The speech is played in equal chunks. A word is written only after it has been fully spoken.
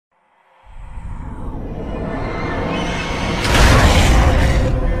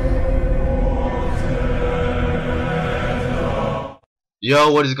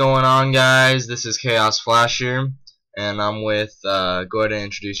Yo, what is going on, guys? This is Chaos Flash here, and I'm with. Go ahead and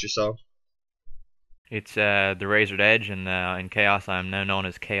introduce yourself. It's the Razored Edge, and in Chaos I'm now known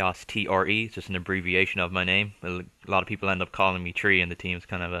as KaoticHq. It's just an abbreviation of my name. A lot of people end up calling me Tree, and the team's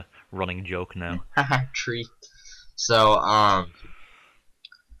kind of a running joke now. Tree. So,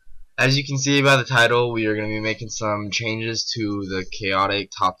 as you can see by the title, we are going to be making some changes to the chaotic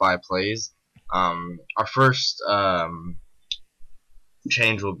top 5 plays. Our first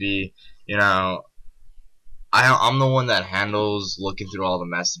change will be, you know, I'm the one that handles looking through all the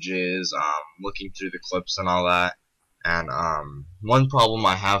messages, looking through the clips and all that. And one problem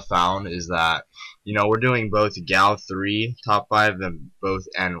I have found is that we're doing both Gal 3 top 5 and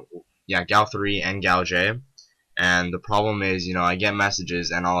Gal 3 and Gal J. And the problem is, I get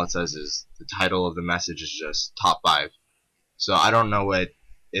messages and all it says is the title of the message is just top 5. So I don't know if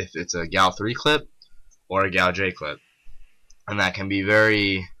it's a Gal 3 clip or a Gal J clip, and that can be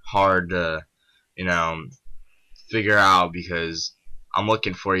very hard to you know figure out because I'm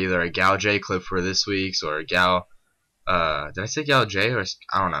looking for either a Gal J clip for this week's or a Gal. Did I say Gal J or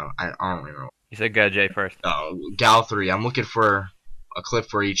I don't know. I don't remember. You said J first. Gal 3. I'm looking for a clip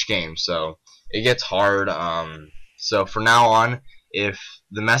for each game, so it gets hard. So for now on, if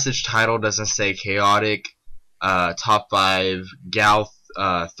the message title doesn't say chaotic top 5 Gal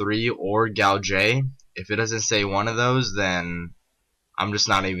 3 or Gal J, if it doesn't say one of those, then I'm just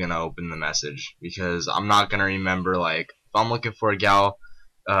not even gonna open the message because I'm not gonna remember. Like if I'm looking for a Gal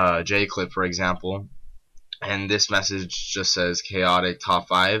J clip, for example, and this message just says chaotic top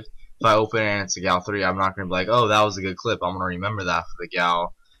 5. If I open it and it's a Gal 3, I'm not gonna be like, oh, that was a good clip. I'm gonna remember that for the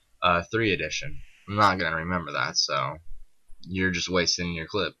Gal 3 edition. I'm not gonna remember that, so you're just wasting your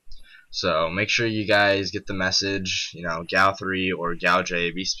clip. So make sure you guys get the message. Gal 3 or Gal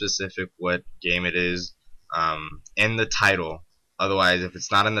J. Be specific what game it is in the title. Otherwise, if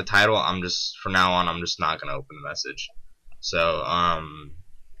it's not in the title, from now on, I'm just not gonna open the message. So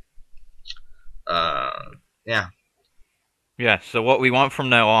yeah. Yeah. So what we want from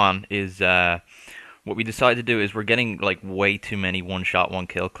now on is what we decided to do is we're getting like way too many one-shot,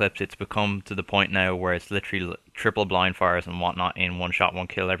 one-kill clips. It's become to the point now where it's literally triple blind fires and whatnot in one-shot,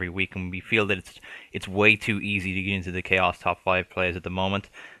 one-kill every week, and we feel that it's way too easy to get into the Chaos top 5 plays at the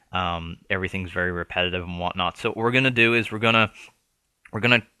moment. Everything's very repetitive and whatnot. So what we're gonna do is we're gonna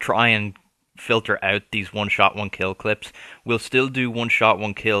try and filter out these one shot one kill clips. We'll still do one shot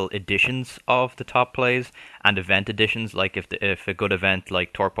one kill editions of the top plays and event editions. Like if a good event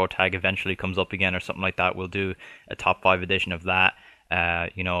like Torpo Tag eventually comes up again or something like that, we'll do a top 5 edition of that. A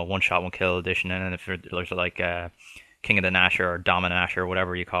one shot one kill edition, and then if there's like King of the Nasher or Dominant Nasher or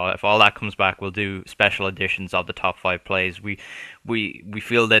whatever you call it, if all that comes back, we'll do special editions of the top 5 plays. We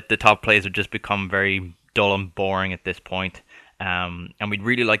feel that the top plays have just become very dull and boring at this point. And we'd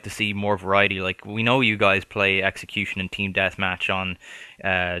really like to see more variety. Like we know you guys play execution and team deathmatch on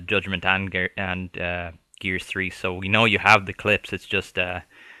Judgment and Gears 3, so we know you have the clips. It's just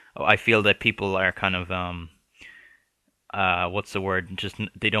I feel that people are kind of what's the word? Just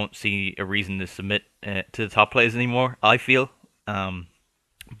they don't see a reason to submit to the top plays anymore. I feel,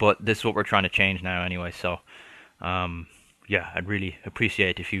 but this is what we're trying to change now anyway. So yeah, I'd really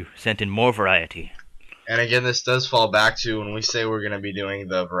appreciate if you sent in more variety. And again, this does fall back to when we say we're going to be doing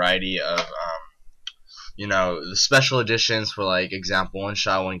the variety of, the special editions for, like, example, one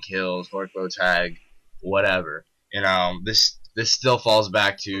shot, one kill, Torpo Tag, whatever. This still falls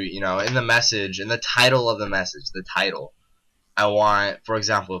back to, in the message, in the title of the message, the title. I want, for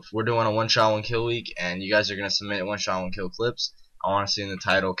example, if we're doing a one shot, one kill week, and you guys are going to submit one shot, one kill clips, I want to see in the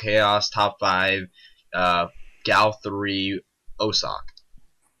title Chaos Top 5 Gal 3 OSOC.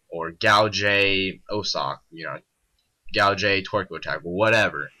 Or Gal J OSOC, Gal J Torque Attack,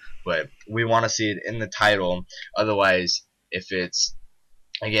 whatever. But we want to see it in the title. Otherwise, if it's,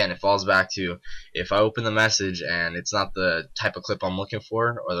 again, it falls back to if I open the message and it's not the type of clip I'm looking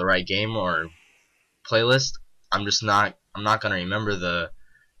for or the right game or playlist, I'm not gonna remember the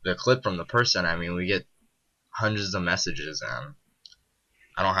clip from the person. I mean, we get hundreds of messages and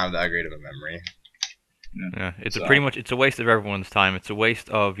I don't have that great of a memory. Yeah, it's a waste of everyone's time. It's a waste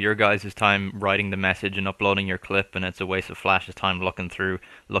of your guys' time writing the message and uploading your clip, and it's a waste of Flash's time looking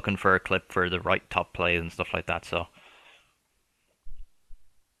for a clip for the right top plays and stuff like that.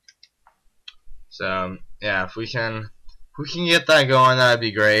 So yeah, if we can get that going, that'd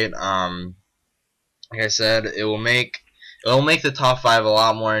be great. Like I said, it'll make the top 5 a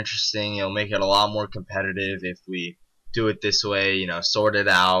lot more interesting. It'll make it a lot more competitive if we do it this way. Sort it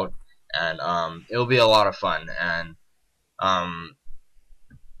out. And it'll be a lot of fun, and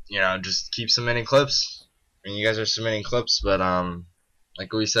just keep submitting clips. I mean, you guys are submitting clips, but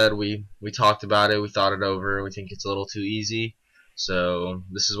like we said, we talked about it, we thought it over. We think it's a little too easy, so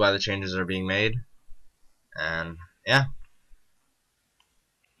this is why the changes are being made. And yeah,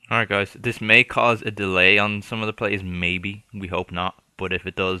 Alright, guys. This may cause a delay on some of the plays, maybe. We hope not. But if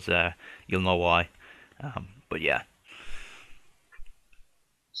it does, you'll know why. But yeah.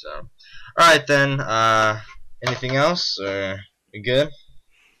 so all right then. Anything else? We good?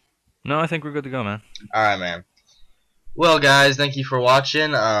 No, I think we're good to go, man. All right, man. Well, guys, thank you for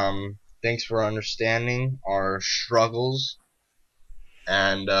watching. Thanks for understanding our struggles,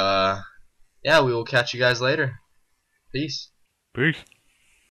 and yeah, we will catch you guys later. Peace. Peace.